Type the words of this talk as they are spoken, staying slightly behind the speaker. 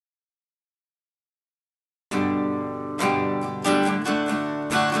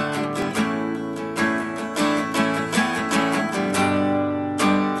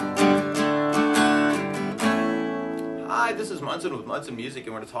is Munson with Munson Music,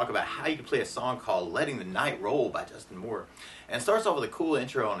 and we're going to talk about how you can play a song called Letting the Night Roll by Justin Moore. And it starts off with a cool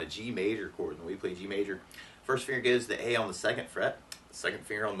intro on a G major chord. When we play G major, first finger goes to A on the 2nd fret, second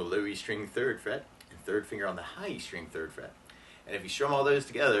finger on the low E string 3rd fret, and third finger on the high E string 3rd fret. And if you strum all those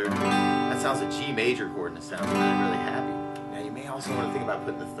together, that sounds a G major chord, and it sounds really, really happy. Now you may also want to think about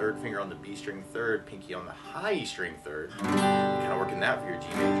putting the 3rd finger on the B string 3rd, pinky on the high E string 3rd, kind of working that for your G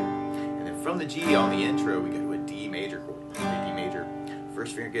major. And then from the G on the intro, we go to a D major chord. D major.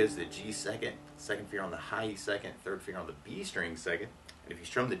 First finger goes to the G 2nd, second finger on the high E 2nd, third finger on the B string 2nd. And if you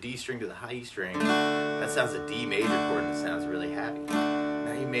strum the D string to the high E string, that sounds a D major chord, and it sounds really happy.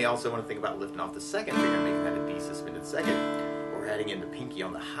 Now you may also want to think about lifting off the 2nd finger and making that a D suspended 2nd, or adding in the pinky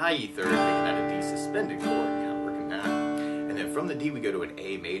on the high E 3rd, making that a D suspended chord, kind of working that. And then from the D we go to an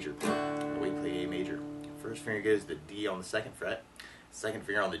A major chord. The way we play A major, first finger goes to the D on the 2nd fret, second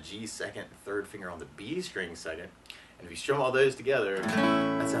finger on the G 2nd, third finger on the B string 2nd. And if you strum all those together,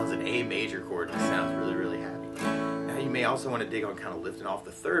 that sounds an A major chord, and it sounds really, really happy. Now you may also want to dig on kind of lifting off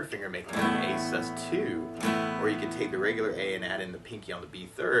the 3rd finger, making it an A sus2, or you can take the regular A and add in the pinky on the B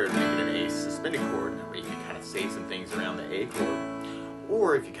 3rd, making it an A suspended chord, where you can kind of say some things around the A chord.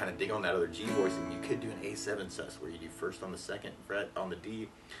 Or if you kind of dig on that other G voicing, you could do an A7 sus, where you do first on the 2nd fret on the D,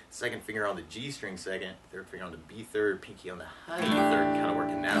 second finger on the G string 2nd, third finger on the B 3rd, pinky on the high E 3rd, kind of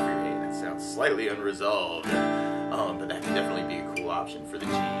working that for your A. That sounds slightly unresolved, but that can definitely be a cool option for the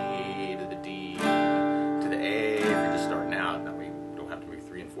G to the D to the A if you're just starting out. That way you don't have to move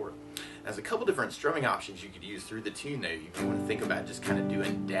 3 and 4. There's a couple different strumming options you could use through the tune though. You may want to think about just kind of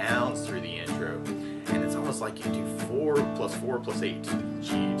doing downs through the intro. And it's almost like you do 4 plus 4 plus 8. G,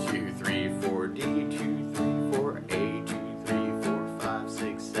 2, 3, 4, D, 2, 3, 4, A, 2, 3, 4, 5,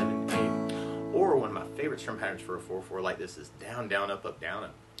 6, 7, 8. Or one of my favorite strum patterns for a 4/4 like this is down, down, up, up, down,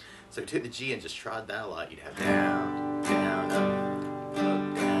 up. So take the G and just trod that a lot. You'd have down, down, up,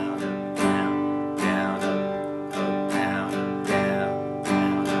 up, down, up, down, down, up, up, down, up, down,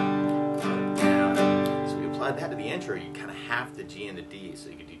 down, up, down, up. So we applied that to the intro. You kind of half the G and the D, so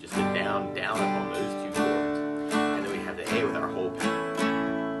you could do just a down, down, up on those 2 chords. And then we have the A with our whole pattern.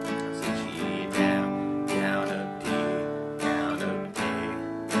 So G, down, down, up, D, down, up, A,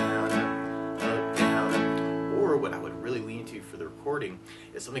 down, up, down, up. Or what I would really lean to for the recording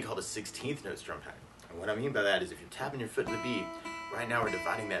is something called a 16th note strum pattern. And what I mean by that is if you're tapping your foot in the beat, right now we're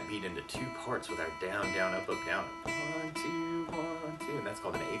dividing that beat into 2 parts with our down, down, up, down, up. 1, 2, 1, 2, and that's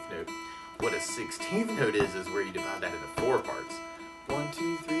called an 8th note. What a 16th note is where you divide that into 4 parts. 1,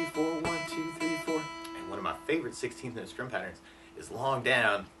 2, 3, 4, 1, 2, 3, 4. And one of my favorite 16th note strum patterns is long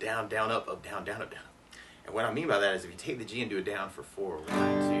down, down, down, up, down, down, up, down. And what I mean by that is if you take the G and do a down for 4, 1,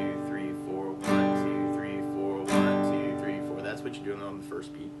 2, 3, 4, 1, 2, 3, 4, 1, 2, 3, 4. That's what you're doing on the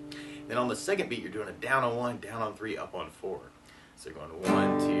first beat. Then on the second beat, you're doing a down on 1, down on 3, up on 4. So you're going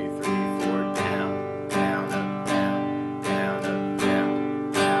 1, 2, 3, 4, down, down, up, down, down, up,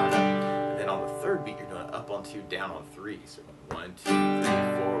 down, down, up. And then on the third beat, you're doing an up on 2, down on 3. So 1, 2, 3,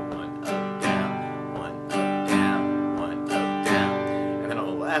 4, 1, up, down, 1, up, down, 1, up, down. And then on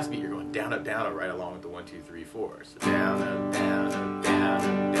the last beat, you're going down, up, right along with the 1, 2, 3, 4. So down, up, down, up, down,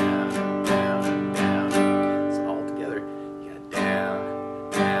 up, down, up, down, up, down. So all together, you got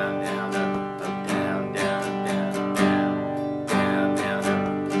down, down, down, up, down, down, down, down, down, down, up,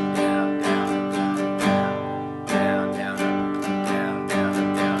 down, down, down, down, down, up, down, down,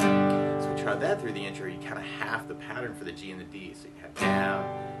 up, down. So we tried that through the intro. You kind of half the pattern for the G and the D. So you have down,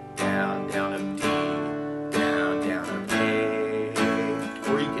 down, down, up, D, down, down, up, A.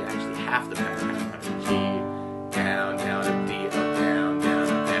 Or you could actually half the pattern. G, down, down, up, D, up, down, down,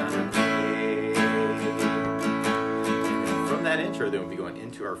 up, down, up, A. And then from that intro, then we'll be going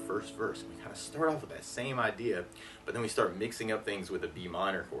into our first verse. We kind of start off with that same idea, but then we start mixing up things with a B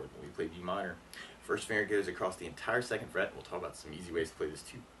minor chord. When we play B minor, first finger goes across the entire 2nd fret. We'll talk about some easy ways to play this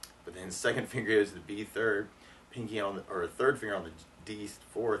too. But then second finger goes to the B 3rd, pinky on the, or third finger on the D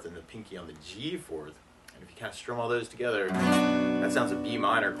 4th, and the pinky on the G 4th. And if you kind of strum all those together, that sounds a B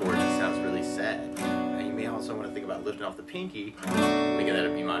minor chord, and it sounds really sad. Now you may also want to think about lifting off the pinky, making that a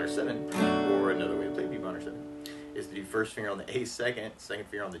B minor 7, or another way to play B minor 7 is to do first finger on the A 2nd, second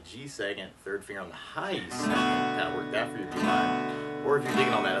finger on the G 2nd, third finger on the high E 2nd, kind of work that for your B minor. Or if you're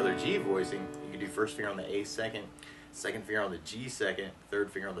digging on that other G voicing, you can do first finger on the A 2nd, second finger on the G 2nd,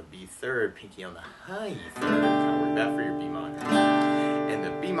 third finger on the B 3rd, pinky on the high E 3rd, kind of work that for your B minor. And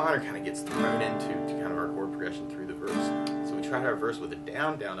the B minor kind of gets thrown into kind of our chord progression through the verse. So we tried our verse with a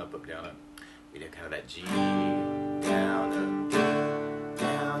down, down, up, down, up. We did kind of that G, down, up, D,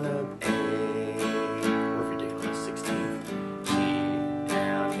 down, up, A. Or if you're digging on the 16th, G,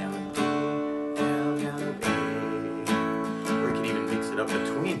 down, down, up, D, down, down, up, A. up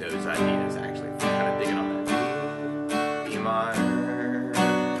between those ideas, actually. If you're kind of digging on that. B minor,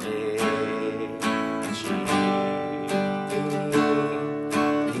 A, G, D,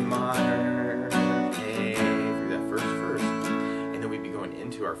 B minor, A, through that first verse. And then we'd be going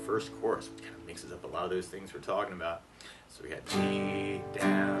into our first chorus, which kind of mixes up a lot of those things we're talking about. So we got G,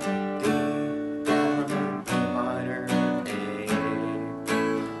 down, D, down, B minor, A,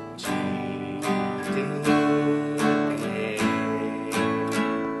 G, D, A,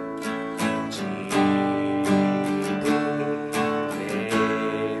 G, D, A,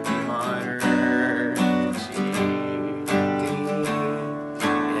 B minor, G, D,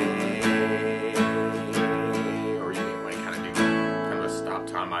 A, or you may want to kind of do kind of a stop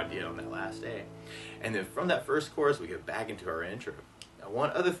time idea on that last A. And then from that first chorus, we get back into our intro. Now,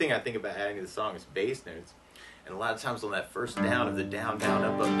 one other thing I think about adding to the song is bass notes. And a lot of times on that first down of the down, down,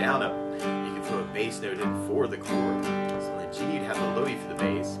 up, down, up, you can throw a bass note in for the chord. So on the G, you'd have the low E for the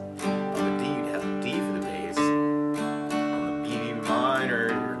bass. On the D, you'd have the D for the bass. On the B minor,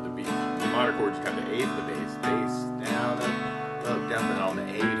 or the B minor chord, you'd have the A for the bass. Bass, down, up, down. And on the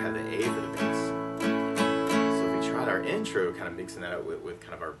A, you'd have the A for the bass. Our intro, kind of mixing that up with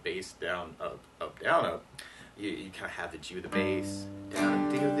kind of our bass down, up, down, up. You kind of have the G with the bass, down,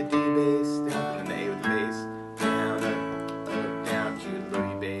 D with the D bass, down, and then the A with the bass, down, up, down, G with the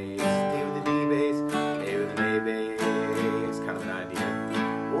low E bass, D with the D bass, A with an A bass, kind of an idea.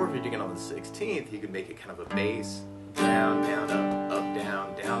 Or if you're digging on the 16th, you can make it kind of a bass, down, down, up,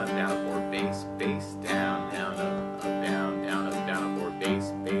 down, down, up, down, up, or bass, bass, down, down, up, down, down, up, down, up, or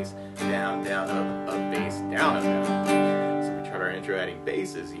bass, bass, down, down, up, bass, down, up, down. So if we tried our intro adding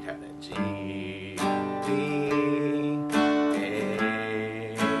basses, you'd have that G, D, A,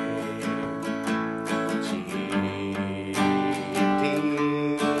 G, D,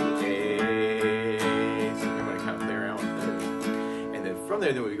 A. So we want to kind of play around with those. And then from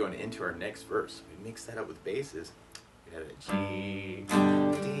there, then we'd be going into our next verse. We mix that up with basses. We'd have that G, D,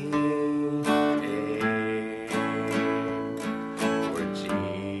 A, or G,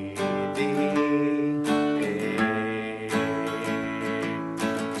 D, A,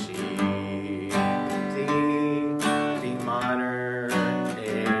 G, D, B minor, A,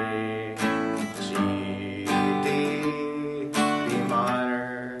 G, D, B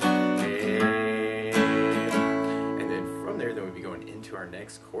minor, A. And then from there, then we'd be going into our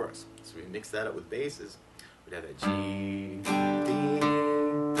next chorus. So we mix that up with basses. We'd have that G, D, B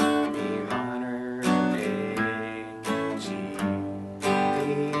minor, A, G, D,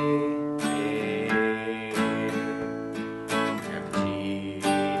 A. We have the G, D,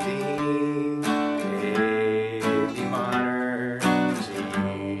 A, B minor, G, D,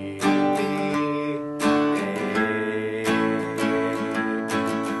 A.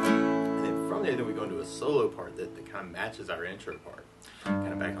 And then from there, then we go into a solo part that kind of matches our intro part.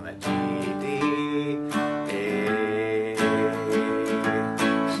 Kind of back on that G, D, A,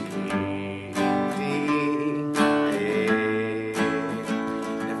 G, D, A.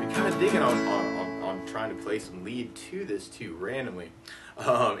 And if you're kind of digging on trying to play some lead to this too randomly,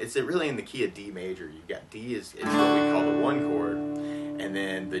 it's really in the key of D major. You've got D is what we call the 1 chord, and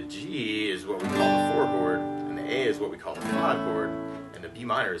then the G is what we call the 4 chord, and the A is what we call the 5 chord, and the B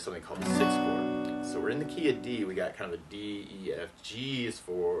minor is something called the 6 chord. So we're in the key of D. We got kind of a D, E, F, G is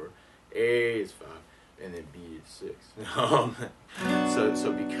 4, A is 5, and then B is 6.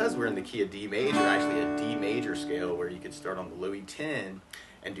 So because we're in the key of D major, actually a D major scale where you could start on the low E10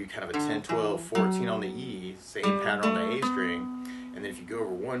 and do kind of a 10, 12, 14 on the E, same pattern on the A string, and then if you go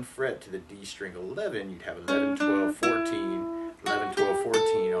over 1 fret to the D string 11, you'd have 11, 12, 14, 11, 12,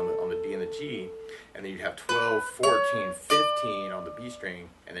 14 on the D and the G, and then you'd have 12, 14, 15 on the B string,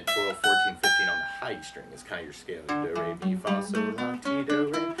 and then 12, 14, 15 on the high E string. It's kind of your scale. Do, re, mi, fa, sol, la, ti,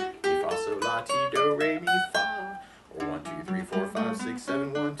 do, re, mi, fa, sol, la, ti, do, re, mi, fa. Or 1, 2, 3, 4, 5, 6,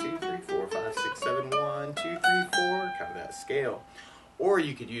 7, 1, 2, 3, 4, 5, 6, 7, 1, 2, 3, 4, kind of that scale. Or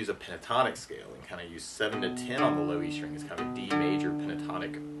you could use a pentatonic scale and kind of use 7 to 10 on the low E string. It's kind of a D major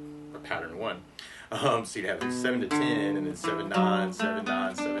pentatonic pattern 1. So you'd have 7 to 10, and then 7, 9, 7,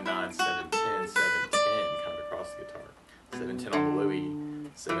 9, 7, 9, 7, 10, 7, 10, kind of across the guitar. 7, 10 on the low E,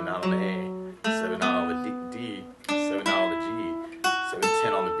 7, 9 on the A, 7, 9 on the D, 7, 9 on the G, 7,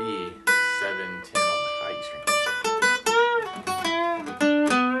 10 on the B, 7, 10 on the high E string.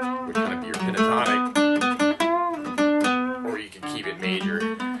 Would kind of be your pentatonic, or you could keep it major.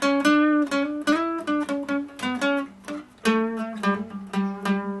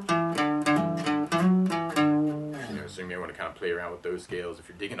 So you may want to kind of play around with those scales if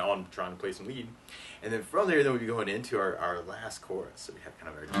you're digging on trying to play some lead. And then from there, then we'll be going into our last chorus. So we have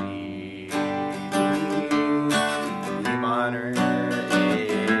kind of our G, D, B minor,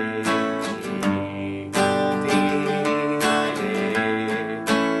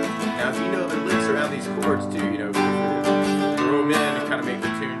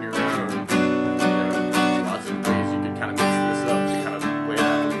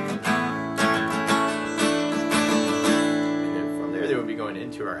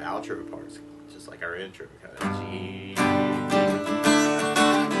 outro parts, just like our intro, kind of G.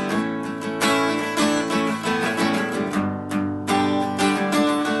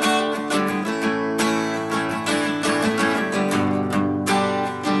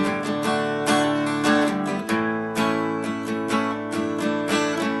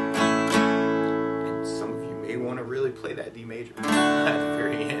 And some of you may want to really play that D major at the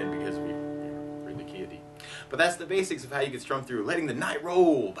very end because we really key a D. But that's the basics of how you can strum through Letting the Night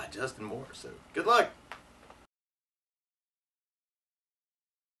Roll by Justin Moore. So good luck.